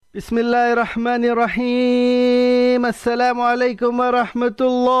Bismillahir Rahmanir Rahim. Assalamu alaikum wa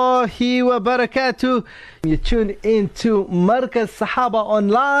rahmatullahi wa barakatuh. You tune into Markaz Sahaba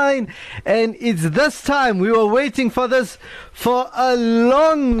Online, and it's this time. We were waiting for this for a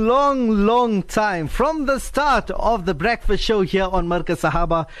long time. From the start of the breakfast show here on Markaz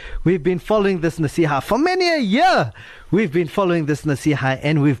Sahaba, we've been following this Naseehah for many a year. We've been following this Naseehah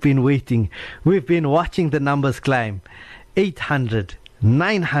and we've been waiting. We've been watching the numbers climb. 800,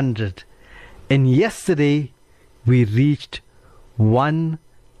 900, and yesterday we reached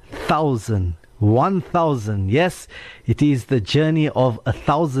 1,000. 1,000. Yes, it is the journey of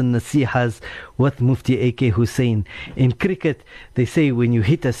 1,000 Naseehas with Mufti AK Hoosen. In cricket, they say when you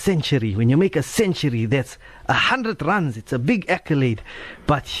hit a century, when you make a century, that's 100 runs. It's a big accolade.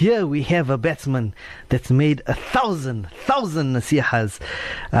 But here we have a batsman that's made 1,000 Naseehas.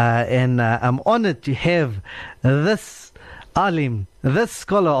 And I'm honored to have this Alim, this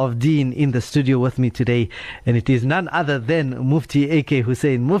scholar of Deen in the studio with me today, and it is none other than Mufti AK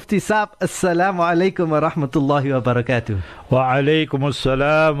Hoosen. Mufti Saab, Assalamu alaikum wa rahmatullahi wa barakatuh. Wa alaikum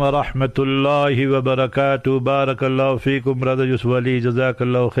assalam wa rahmatullahi wa barakatuh. Barakallahu feekum, brother Yusuf Ali,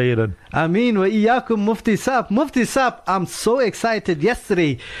 jazakallahu khairan. Ameen wa iyaakum, Mufti Saab. Mufti Saab, I'm so excited.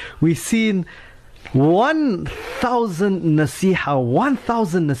 Yesterday we seen 1,000 Naseehah,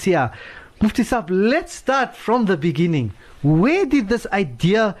 1,000 Naseehah. Mufti Saab, let's start from the beginning. Where did this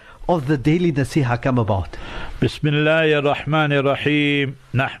idea of the daily Naseehah come about? Bismillahir Rahmanir Rahim.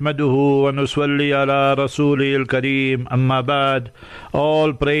 Nahmaduhu wa nusalli ala Rasulil Kareem. Amma ba'd.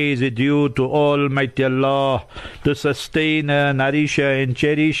 All praise is due to Almighty Allah, the sustainer, nourisher and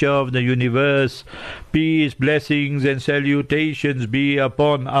cherisher of the universe. Peace, blessings and salutations be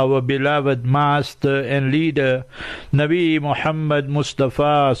upon our beloved master and leader, Nabi Muhammad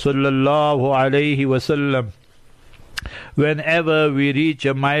Mustafa sallallahu alayhi wasallam. Whenever we reach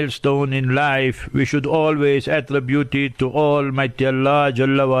a milestone in life, we should always attribute it to Almighty Allah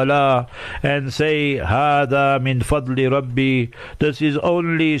Jalla wala and say, Hada min fadli Rabbi. This is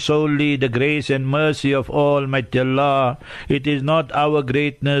only solely the grace and mercy of Almighty Allah. It is not our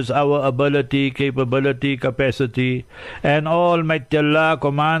greatness, our ability, capability, capacity. And Almighty Allah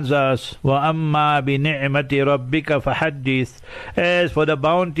commands us, Wa amma bi ni'mati rabbika fahaddith. As for the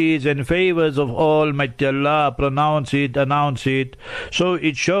bounties and favors of Almighty Allah, pronounce it, announce it. So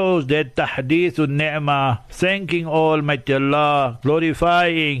it shows that tahdithun ni'mah, thanking Almighty Allah,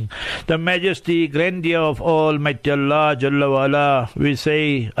 glorifying the majesty, grandeur of Almighty Allah Jalla wala. We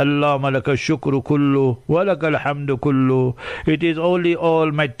say, Allahumma laka shukru kullu wa laka alhamdu kullu. It is only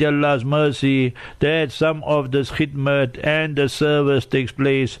Almighty Allah's mercy that some of this khidmat and the service takes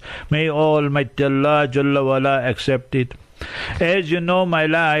place. May Almighty Allah Jalla wala accept it. As you know my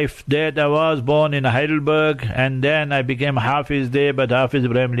life, that I was born in Heidelberg and then I became Hafiz there, but Hafiz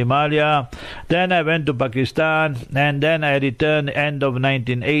Ibrahim Limalia. Then I went to Pakistan and then I returned end of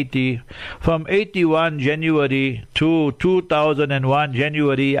 1980. From 81 January to 2001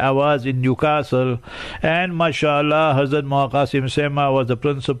 January, I was in Newcastle, and mashallah, Hazrat Qasim Sema was the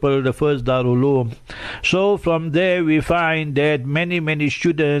principal, the first Darul Uloom. So from there we find that many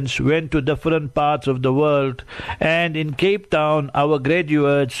students went to different parts of the world, and in Cape Town, our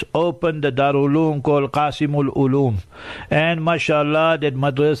graduates opened the Darul Uloom called Qasimul Uloom. And mashallah, that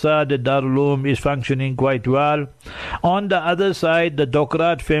madrasa, the Darul Uloom, is functioning quite well. On the other side, the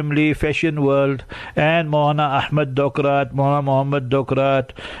Dokrat family, Fashion World, and Mohana Ahmad Dokrat, Mohana Muhammad Dokrat,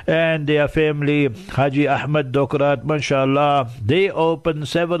 and their family, Haji Ahmad Dokrat, mashallah, they opened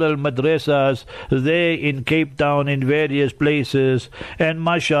several madrasas there in Cape Town in various places. And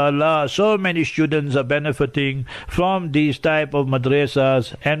mashallah, so many students are benefiting from these type of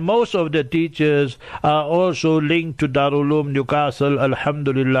madrasas, and most of the teachers are also linked to Darul Uloom Newcastle,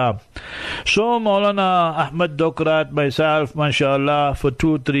 alhamdulillah. So Maulana Ahmad Dokrat, myself, mashallah, for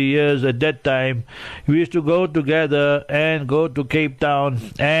 2-3 years at that time, we used to go together and go to Cape Town,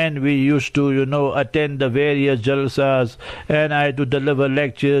 and we used to, attend the various jalsas, and I had to deliver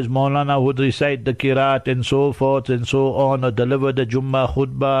lectures. Maulana would recite the Qiraat and so forth and so on, or deliver the Jummah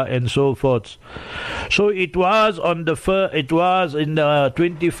khutbah and so forth. So it was in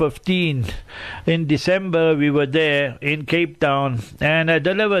 2015, in December, we were there in Cape Town, and I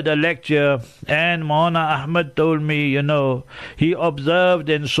delivered a lecture lecture, and Maulana Ahmad told me, he observed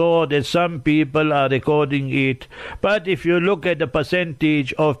and saw that some people are recording it. But if you look at the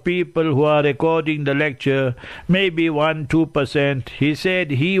percentage of people who are recording the lecture, maybe 1-2%. He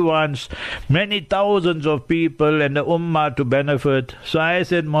said he wants many thousands of people and the ummah to benefit. So I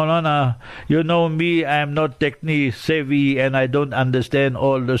said, Maulana, you know me, I am not technically savvy and I don't understand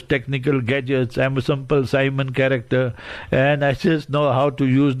all those technical gadgets. I'm a simple Simon character and I just know how to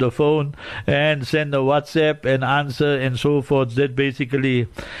use the phone and send a WhatsApp and answer and so forth. That basically,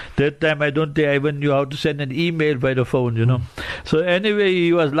 that time I don't think I even knew how to send an email by the phone, So anyway,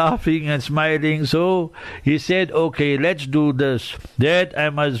 he was laughing and smiling. So he said, okay, let's do this. That I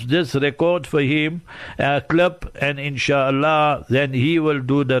must just record for him a clip and inshallah then he will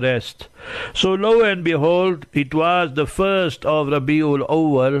do the rest. So lo and behold, it was the 1st of Rabiul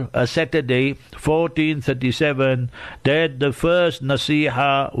Awwal, a Saturday, 1437, that the first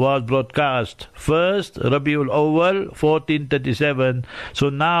Naseeha was broadcast. 1st Rabiul Awwal, 1437. So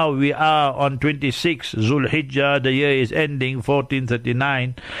now we are on 26 Zulhijjah, the year is ending,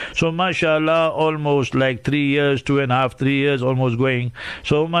 1439. So mashallah, almost like 3 years, 2.5, 3 years almost going.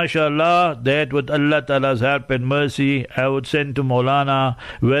 So mashallah, that with Allah Ta'ala's help and mercy, I would send to Maulana,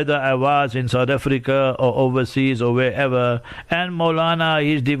 whether I was in South Africa or overseas or wherever, and Maulana,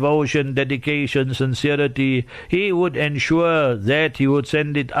 his devotion, dedication, sincerity, he would ensure that he would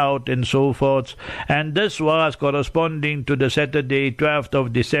send it out and so forth. And this was corresponding to the Saturday 12th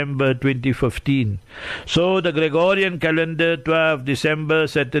of December 2015. So the Gregorian calendar 12 December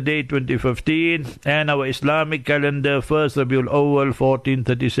Saturday 2015 and our Islamic calendar 1st Rabiul Awwal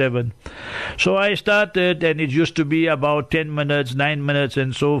 1437. So I started and it used to be about 10 minutes, 9 minutes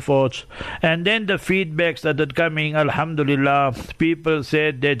and so forth. And then the feedback started coming, alhamdulillah. People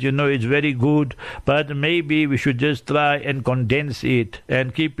said that, it's very good, but maybe we should just try and condense it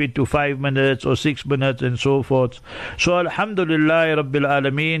and keep it to 5 minutes or 6 minutes and so forth. So alhamdulillah Rabbil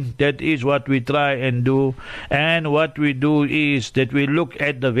Alameen, that is what we try and do. And what we do is that we look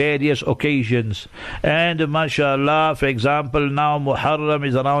at the various occasions. And mashallah, for example, now Muharram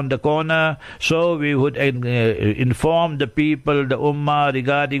is around the corner, so we would inform the people, the ummah,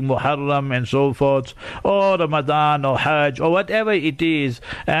 regarding Muharram and so forth, or Ramadan or Hajj or whatever it is,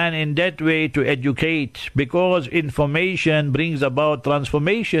 and in that way to educate, because information brings about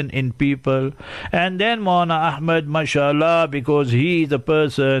transformation in people. And then Maulana Ahmad, mashallah, because he is a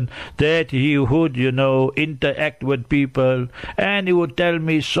person that he would, interact with people, and he would tell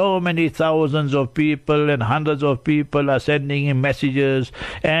me so many thousands of people and hundreds of people are sending him messages,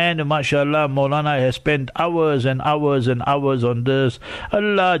 and mashallah, Maulana has spent hours and hours and hours on this.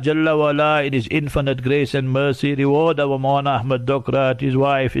 Allah Jalla wala, in His infinite grace and mercy, reward our Maulana Ahmad Dokrat, his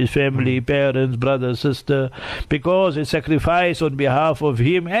wife, his family, parents, brother, sister, because he sacrificed on behalf of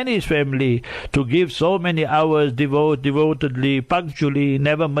him and his family to give so many hours devotedly, punctually,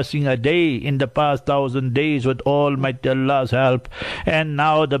 never missing a day in the past 1,000 days with Almighty Allah's help. And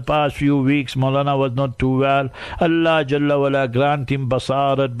now the past few weeks, Maulana was not too well. Allah Jalla wala grant him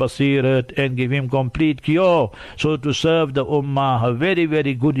basarat, basirat, and give him complete cure, so to serve the ummah, a very,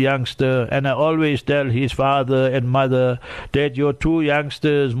 very good youngster. And I always tell his father and mother that your two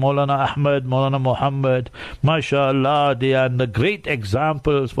youngsters, Maulana Ahmad, Maulana Muhammad, mashallah, they are the great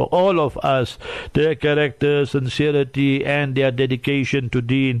examples for all of us, their character, sincerity and their dedication to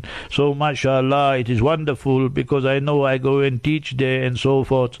deen. So mashallah, it is wonderful, because I know I go and teach there and so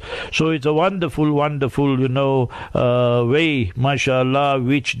forth. So it's a wonderful, wonderful, way, mashallah,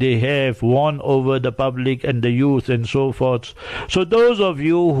 which they have won over the public and the youth and so forth. So those of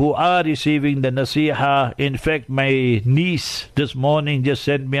you who are receiving the Naseeha, in fact, my niece this morning just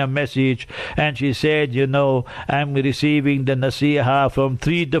sent me a message and she said, I'm receiving the Naseeha from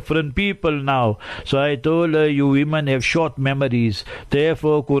 3 different people now. So I told her, you women have short memories.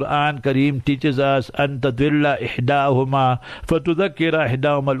 Therefore, Quran Kareem teaches us, أَن تَدْوِلَّ إِحْدَاهُمَا فَتُذَكِّرَ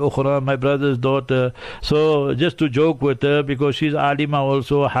إِحْدَاهُمَا الْأُخْرَى, my brother's daughter. So just to joke with her, because she's Alima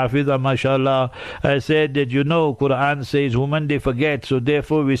also, Hafiza, mashallah, I said that, Quran says women, they forget, so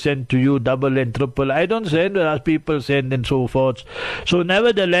therefore we send to you double and triple. I don't send as people send and so forth. So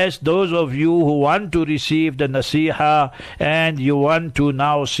nevertheless, those of you who want to receive the Naseeha and you want to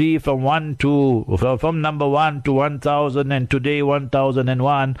now see from number 1 to 1000 and today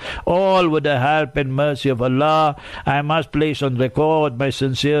 1001, all with the help and mercy of Allah, I must place on record my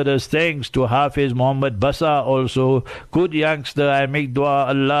sincerest thanks to Hafiz Muhammad Basa, also good youngster. I make dua,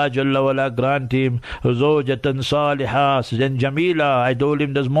 Allah Jalla wala grant him Zawjatan Salihah and Jamila. I told him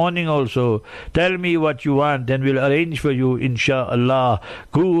in this morning also. Tell me what you want and we'll arrange for you, inshallah.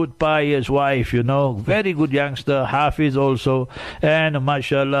 Good, pious wife, very good youngster, Hafiz also, and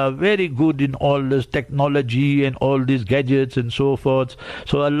mashallah, very good in all this technology and all these gadgets and so forth.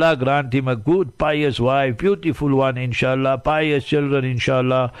 So Allah grant him a good, pious wife, beautiful one, inshallah, pious children,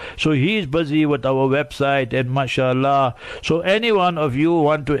 inshallah. So he is busy with our website, and mashallah. So any one of you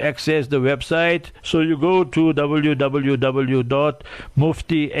want to access the website, so you go to www.muftiakhoosen,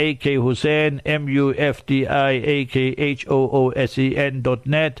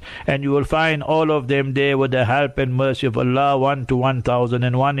 muftiakhoosen.net, and you will find all of them there with the help and mercy of Allah, 1 to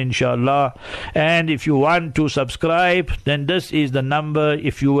 1001, inshallah. And if you want to subscribe, then this is the number.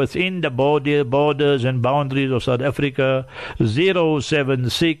 If you within the borders and boundaries of South Africa,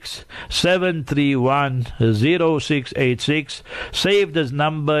 076 731 0686. Save this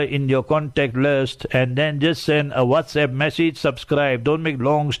number in your contact list and then just send a WhatsApp message, subscribe. Don't make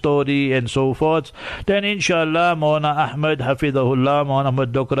long story and so forth. Then inshallah, Maulana Ahmad Hafidahullah, Maulana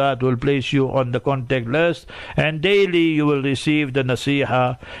Ahmad Dokrat will place you on the contact list, and daily you will receive the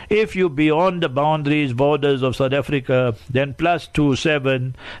Naseehah. If you beyond the borders of South Africa, then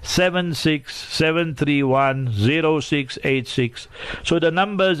 +27 76 731 0686. So the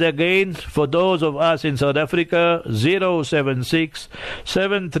numbers again for those of us in South Africa, 076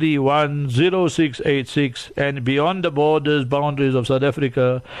 731 0686, and beyond the boundaries of South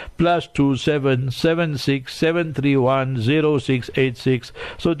Africa, +27 76 731 0686.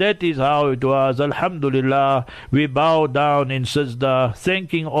 So that is how it was. Alhamdulillah, we bow down in sajda,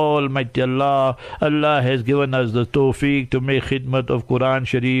 thanking Almighty Allah. Allah has given us the tawfiq to make khidmat of Quran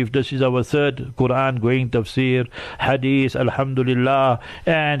Sharif. This is our third Quran going tafsir, hadith, alhamdulillah,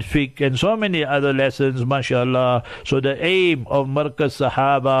 and fiqh, and so many other lessons, mashallah. So the aim of Markaz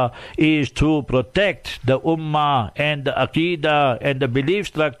Sahaba is to protect the ummah and the aqidah and the belief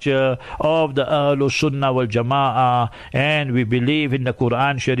structure of the Ahlul Sunnah wal Jama'ah, and we believe in the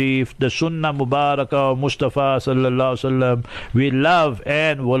Quran Sharif, the Sunnah Mubarakah of Mustafa sallallahu alaihi wasallam. We love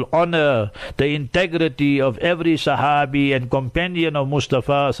and will honor the integrity of every Sahabi and companion of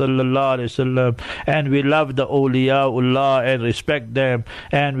Mustafa sallallahu alaihi wasallam, and we love the awliyaullah and respect them,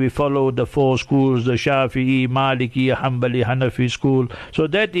 and we follow the four schools, the Shafi'i, Maliki, Hanbali, Hanafi school. So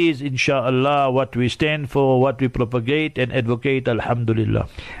that is inshallah what we stand for, what we propagate and advocate. Alhamdulillah.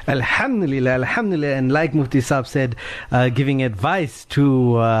 Alhamdulillah, alhamdulillah. And like Mufti Saab said, giving advice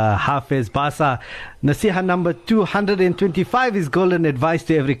to Hafiz Basa, Naseehah number 225 is golden advice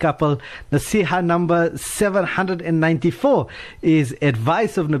to every couple. Naseehah number 794 is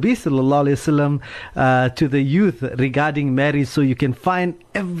advice of Nabi sallallahu alaihi wasallam to the youth regarding marriage. So you can find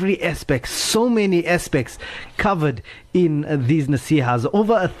every aspect, so many aspects covered in these Naseehahs.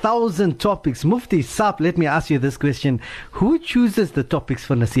 Over 1,000 topics. Mufti Saab, let me ask you this question. Who chooses the topics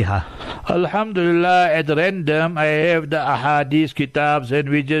for Naseehah? Alhamdulillah, at random I have the ahadith kitabs, and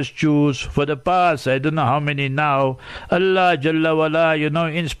we just choose. For the past, I don't know how many now, Allah Jalla Wala,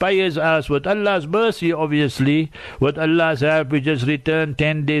 inspires us with Allah's mercy, obviously. With Allah's help, we just returned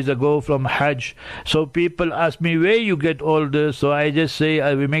 10 days ago from Hajj. So people ask me, where you get all this? So I just say,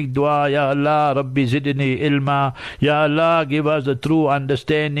 we make dua, Ya Allah, Rabbi Zidni Ilma. Ya Allah, give us the true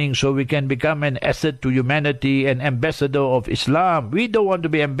understanding so we can become an asset to humanity, an ambassador of Islam. We don't want to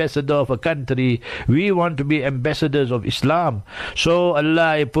be ambassador of a country. We want to be ambassadors of Islam. So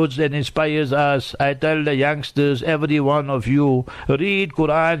Allah puts and inspires us. I tell the youngsters, every one of you, read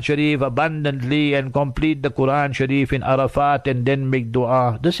Quran Sharif abundantly and complete the Quran Sharif in Arafat and then make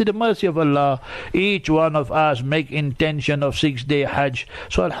dua. This is the mercy of Allah. Each one of us make intention of 6-day Hajj.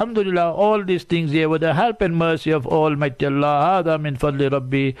 So alhamdulillah, all these things here with the help and mercy of Almighty Allah. Hada min fadli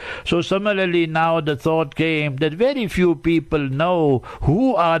Rabbi. So similarly now the thought came that very few people know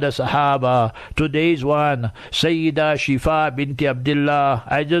who are the Sahaba. Today's one, Sayyida Shifa binti Abdullah.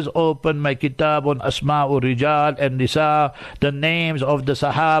 I just opened my kitab on Asma'ul Rijal and Nisa, the names of the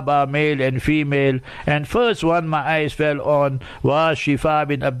Sahaba, male and female. And first one my eyes fell on was Shifa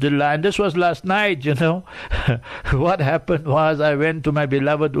bin Abdullah. And this was last night, What happened was I went to my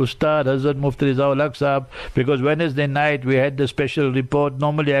beloved Ustad, Hazrat Mufti Rizal Aqsab, because Wednesday night we had the special report.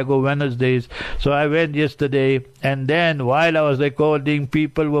 Normally I go Wednesdays. So I went yesterday, and then while I was recording,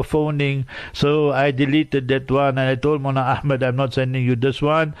 people were phoning. So I deleted that one, and I told Mona Ahmed, I'm not sending you this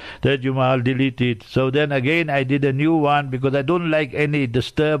one, that you might delete finished it. So then again I did a new one because I don't like any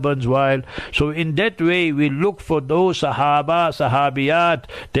disturbance while. So in that way we look for those Sahaba, Sahabiyat,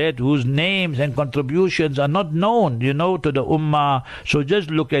 that whose names and contributions are not known, to the Ummah. So just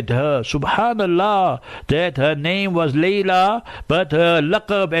look at her. Subhanallah, that her name was Layla, but her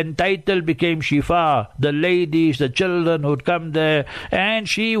laqab and title became Shifa. The ladies, the children would come there, and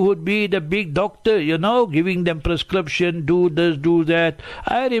she would be the big doctor, giving them prescription, do this, do that.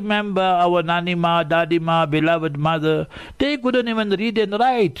 I remember our Nanima, Dadima, beloved mother, they couldn't even read and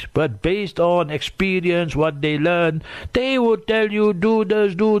write, but based on experience, what they learned, they would tell you, do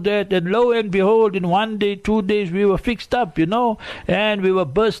this, do that, and lo and behold, in 1 day, 2 days, we were fixed up, and we were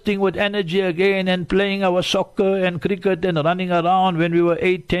bursting with energy again and playing our soccer and cricket and running around when we were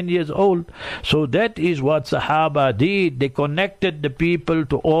 8, 10 years old. So that is what Sahaba did. They connected the people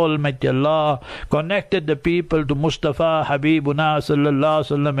to Almighty Allah, connected the people to Mustafa Habibuna sallallahu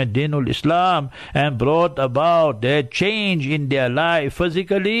alaihi wasallam and Dinul Islam, and brought about their change in their life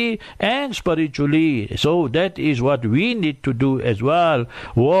physically and spiritually. So that is what we need to do as well.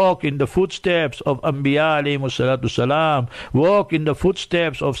 Walk in the footsteps of Anbiya alayhi salatu salam, walk in the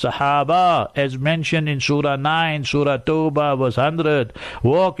footsteps of Sahaba as mentioned in Surah 9, Surah Tawbah verse 100.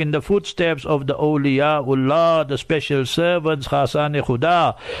 Walk in the footsteps of the Awliyaullah, the special servants, Khasane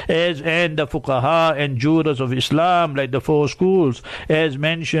Khuda, and the Fuqaha and jurors of Islam, like the 4 schools, as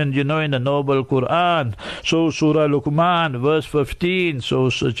mentioned, in the Noble Quran. So Surah Luqman, verse 15, so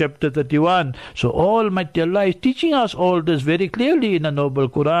chapter 31. So Almighty Allah is teaching us all this very clearly in the Noble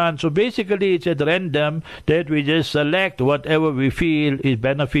Quran. So basically it's at random that we just select whatever we feel is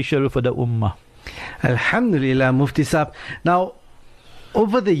beneficial for the Ummah. Alhamdulillah, Mufti Sahib. Now,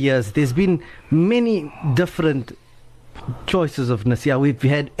 over the years, there's been many different choices of Naseehah. We've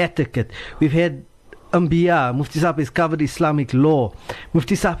had etiquette, we've had Anbiya. Mufti Sahib has covered Islamic law.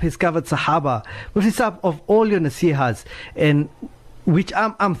 Mufti Sahib has covered Sahaba. Mufti Sahib, of all your Naseehas, and which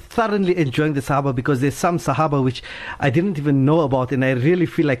I'm thoroughly enjoying the Sahaba, because there's some Sahaba which I didn't even know about, and I really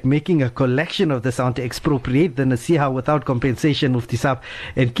feel like making a collection of this. I want to expropriate the Naseehah without compensation, Mufti Sahib,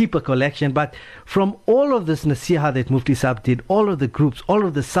 and keep a collection. But from all of this Naseehah that Mufti Sahib did, all of the groups, all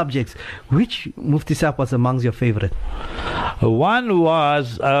of the subjects, which Mufti Sahib was amongst your favorite? One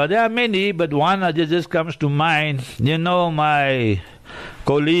was, there are many, but one that just comes to mind. My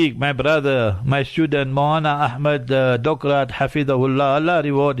colleague, my brother, my student, Maulana Ahmad Dokrat, Hafidahullah, Allah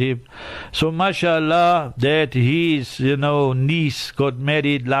reward him. So, mashallah, that his, niece got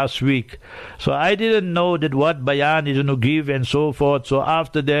married last week. So, I didn't know that what bayan is going to give and so forth. So,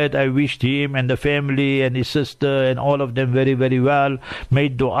 after that, I wished him and the family and his sister and all of them very, very well.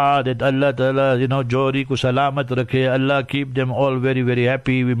 Made dua that Allah Ta'ala, Jori ku salamat rakhe, Allah keep them all very, very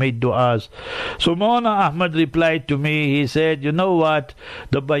happy. We made duas. So, Maulana Ahmad replied to me, he said, you know what?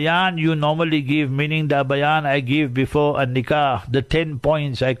 The bayan you normally give, meaning the bayan I give before a nikah, the 10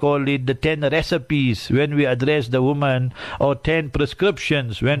 points, I call it the 10 recipes when we address the woman, or 10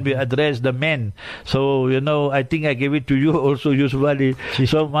 prescriptions when we address the men. So, I think I gave it to you also usually.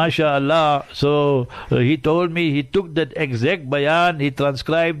 So, mashallah. So, he told me he took that exact bayan, he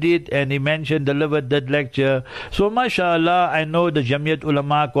transcribed it, and he delivered that lecture. So, mashallah, I know the Jamiyat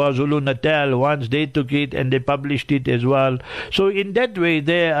Ulama KwaZulu Natal, once they took it and they published it as well. So, in that way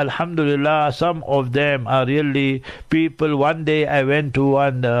there, alhamdulillah, some of them are really people. One day I went to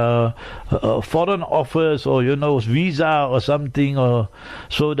one foreign office, or visa or something,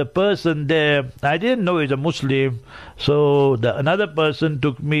 so the person there, I didn't know he's a Muslim. So another person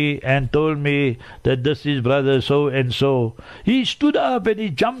took me and told me that this is brother so and so. He stood up and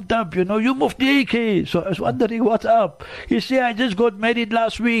he jumped up, you Mufti AK. So I was wondering what's up. He said, I just got married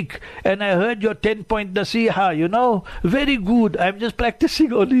last week and I heard your 10-point Naseehah, very good. I'm just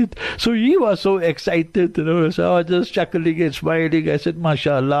practicing on it. So he was so excited, so I was just chuckling and smiling. I said,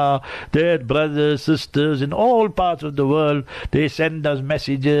 mashallah, that brothers, sisters in all parts of the world, they send us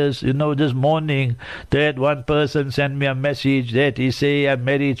messages. This morning that one person sent me a message that he say, I'm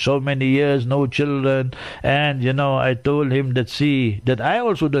married so many years, no children, and I told him that I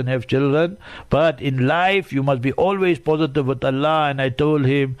also don't have children, but in life you must be always positive with Allah. And I told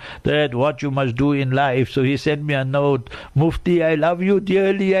him that what you must do in life. So he sent me a note, Mufti, I love you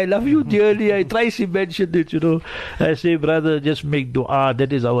dearly, I love you dearly. I twice he mentioned it, I say, brother, just make dua.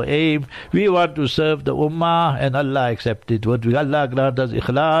 That is our aim. We want to serve the ummah, and Allah accept it. What Allah grant us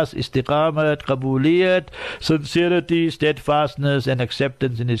ikhlas, istiqamat, qabuliyat, sincerity, steadfastness, and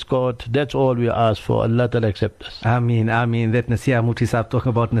acceptance in His court. That's all we ask for. Allah Ta'ala accept us. Ameen, ameen. That Naseehah, Mufti Sahib talking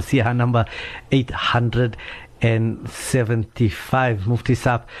about Naseehah number 800. and 75. Mufti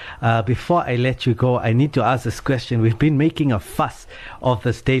Saab, before I let you go, I need to ask this question. We've been making a fuss of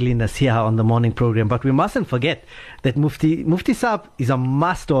this daily Naseehah on the morning program, but we mustn't forget that Mufti Saab is a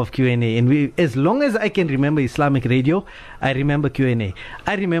master of Q&A, and as long as I can remember Islamic radio, I remember Q&A.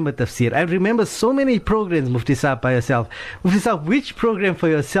 I remember Tafsir. I remember so many programs, Mufti Saab, by yourself. Mufti Saab, which program for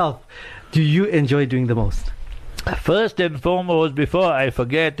yourself do you enjoy doing the most? First and foremost, before I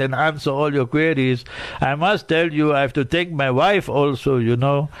forget and answer all your queries, I must tell you I have to thank my wife also,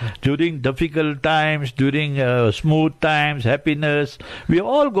 during difficult times, during smooth times, happiness. We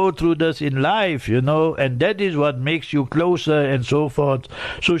all go through this in life, and that is what makes you closer and so forth.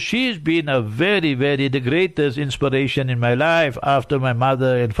 So she's been a very, very, the greatest inspiration in my life after my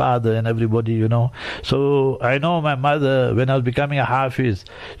mother and father and everybody, So I know my mother when I was becoming a Hafiz.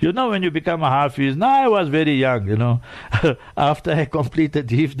 When you become a Hafiz, now I was very young. After I completed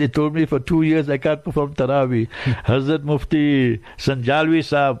Hifz, they told me for 2 years I can't perform Taraweeh. Hazrat Mufti Sanjalvi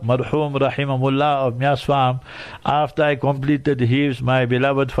Saab, Marhum Rahimahullah of Mias Farm, after I completed Hifz, my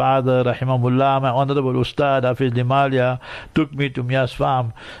beloved father, Rahimahullah, my honorable Ustad, Hafiz Limalia, took me to Mias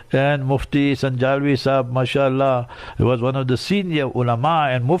Farm. And Mufti Sanjalvi Saab, mashallah, was one of the senior ulama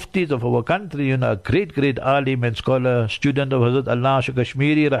and muftis of our country, a great, great alim and scholar, student of Hazrat Allah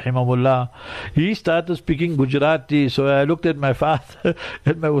Kashmiri, Rahimahullah. He started speaking Gujarati, so I looked at my father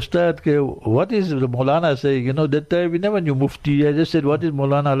and my Ustad, what is the Maulana saying? That time we never knew Mufti. I just said, what is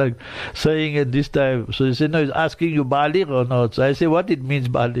Maulana like saying at this time? So he said, no, he's asking you Baligh or not. So I said, what it means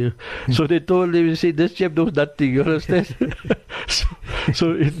Baligh? So they told him, this chap knows nothing, you understand?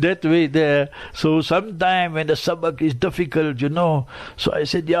 so in that way there, so sometime when the sabak is difficult, so I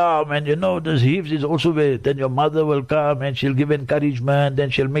said, yeah man, this Hifz is also way, then your mother will come and she'll give encouragement, then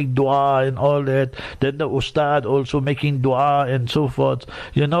she'll make dua and all that, then the Ustad also making dua and so forth,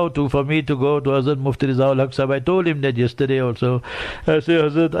 for me to go to Hazrat Mufti Rizaul Haq Sahab. I told him that yesterday also. I say,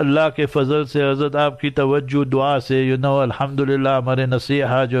 Hazrat Allah ke fazl se, Hazrat aapki tawajjuh dua se, alhamdulillah, hamare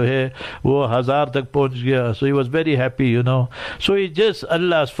Naseehah jo hai, wo 1000 tak pahunch gaya. So he was very happy, So it's just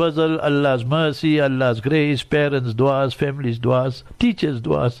Allah's fazl, Allah's mercy, Allah's grace, parents' duas, families' duas, teachers'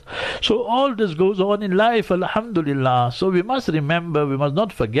 duas. So all this goes on in life, alhamdulillah. So we must remember, we must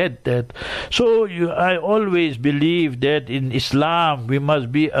not forget that. So I always believe that in Islam we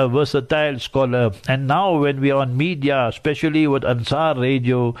must be a versatile scholar. And now when we are on media, especially with Ansar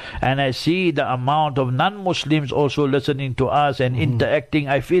Radio, and I see the amount of non-Muslims also listening to us and interacting,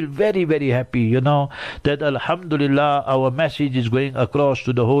 I feel very, very happy, that alhamdulillah our message is going across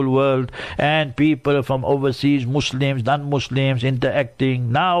to the whole world, and people from overseas, Muslims, non-Muslims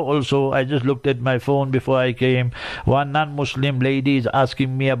interacting. Now also I just looked at my phone before I came, one non-Muslim lady is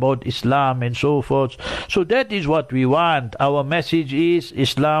asking me about Islam and so forth. So that is what we want. Our message is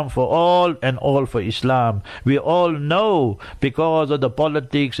Islam for all and all for Islam. We all know because of the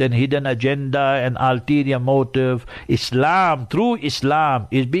politics and hidden agenda and ulterior motive, Islam, true Islam,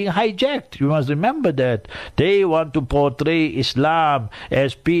 is being hijacked. You must remember that. They want to portray Islam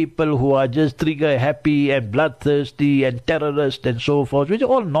as people who are just trigger happy and bloodthirsty and terrorists and so forth, which is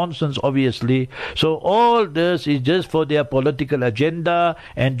all nonsense obviously. So all this is just for their political agenda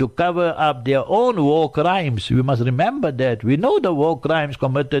and to cover up their own war crimes. We must remember that. We know the war crimes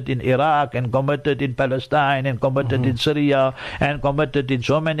committed in Iraq and committed in Palestine and committed in Syria and committed in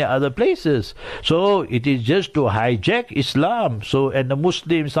so many other places. So it is just to hijack Islam. So, and the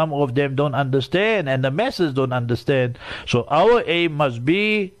Muslims, some of them don't understand and the masses don't understand. So our aim must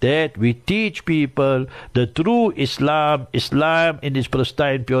be that we teach people the true Islam, Islam in its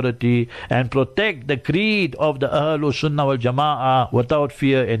pristine purity, and protect the creed of the Ahlul Sunnah wal Jama'ah without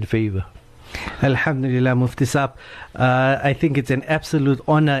fear and favor. Alhamdulillah, Mufti Saab. I think it's an absolute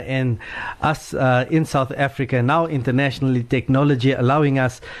honor, and us in South Africa, now internationally, technology allowing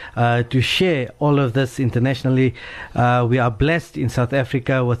us to share all of this internationally. We are blessed in South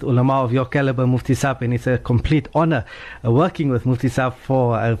Africa with ulama of your caliber, Mufti Saab, and it's a complete honor working with Mufti Saab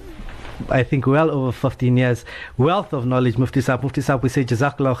for I think well over 15 years. Wealth of knowledge, Mufti Saab. Mufti Saab, we say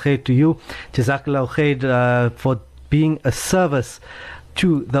Jazakallah khair to you. Jazakallah khair for being a service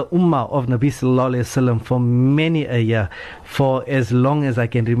to the Ummah of Nabi Sallallahu Alaihi Wasallam for many a year, for as long as I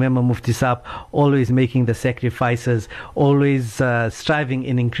can remember, Mufti Saab, always making the sacrifices, always striving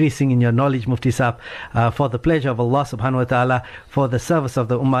in increasing in your knowledge, Mufti Saab, for the pleasure of Allah Subhanahu Wa Ta'ala, for the service of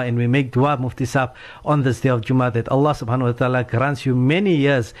the Ummah. And we make dua, Mufti Saab, on this day of Jummah, that Allah Subhanahu Wa Ta'ala grants you many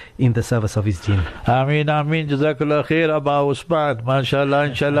years in the service of His deen. Ameen, Ameen. Jazakallah khair, Abba Usman. MashaAllah,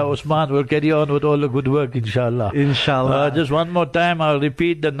 inshallah, Usman will carry on with all the good work, inshallah. Inshallah. Just one more time, I'll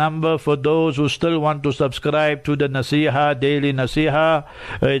repeat the number for those who still want to subscribe to the Naseeha, Daily Naseeha.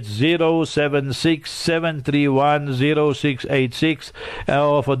 It's 076-731-0686.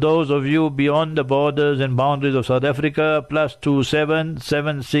 Or for those of you beyond the borders and boundaries of South Africa,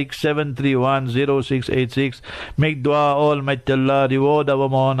 +27-76-731-0686. Make dua, Almighty Allah reward our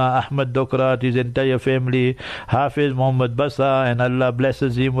Maulana Ahmad Dokrat, his entire family, Hafiz Muhammad Basa, and Allah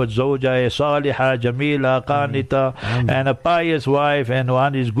blesses him with Zawja Salihah, Jamila, Qanita, and a pious wife, and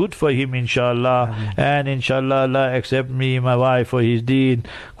one is good for him, inshallah. And inshallah Allah accept me, my wife, for his deed.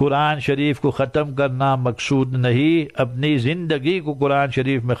 Quran Sharif ko khatam karna maqsood nahi, apni zindagi ko Quran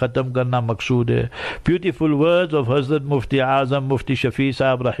Sharif mein khatam karna maqsood hai. Beautiful words of Hazrat Mufti Azam, Mufti Shafi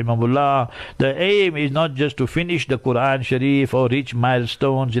Sahab rahimahullah. The aim is not just to finish the Quran Sharif or reach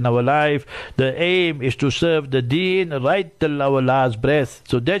milestones in our life. The aim is to serve the deen right till our last breath.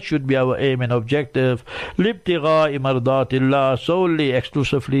 So that should be our aim and objective. Libtigha imardatillah, solely,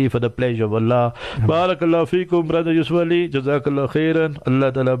 exclusively for the pleasure of Allah. Barakallahu feekum, brother Yusuf Ali. Jazakallah khairan.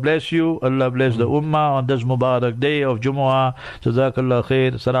 Allah Ta'ala bless you. Allah bless the ummah on this Mubarak day of Jumu'ah. Jazakallah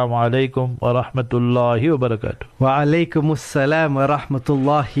khair. Assalamu alaikum wa rahmatullahi wa barakatuh. Wa alaikum assalam wa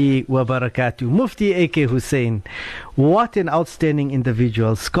rahmatullahi wa barakatuh. Mufti AK Hoosen, what an outstanding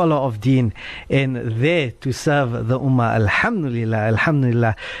individual, scholar of deen, and there to serve the ummah. Alhamdulillah,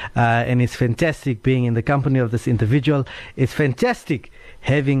 alhamdulillah. And it's fantastic being in the company of this individual. It's fantastic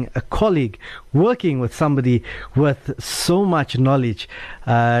having a colleague, working with somebody with so much knowledge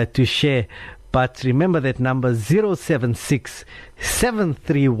to share. But remember that number,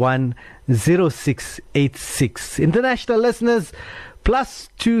 076-731-0686. International listeners,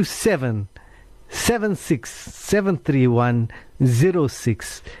 +27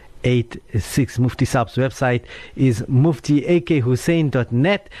 76-731-0686. Mufti Saab's website is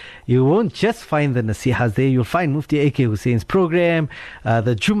muftiakhoosen.net. You won't just find the Naseehas there, you'll find Mufti AK Hoosen's program,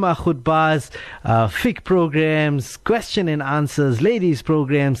 the Jummah khutbahs, fiqh programs, question and answers, ladies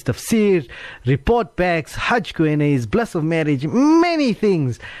programs, tafsir, report backs, Hajj Q&As, bliss of marriage, many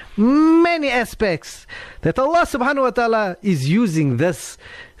things, many aspects that Allah subhanahu wa ta'ala is using this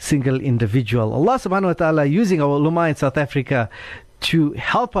single individual. Allah subhanahu wa ta'ala using our ulama in South Africa to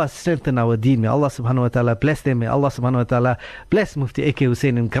help us strengthen our deen. May Allah subhanahu wa ta'ala bless them. May Allah subhanahu wa ta'ala bless Mufti AK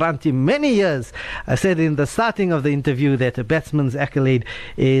Hoosen and grant him many years. I said in the starting of the interview that a batsman's accolade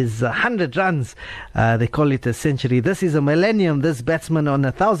is 100 runs. They call it a century. This is a millennium. This batsman on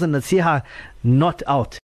 1,000 Naseeha, not out.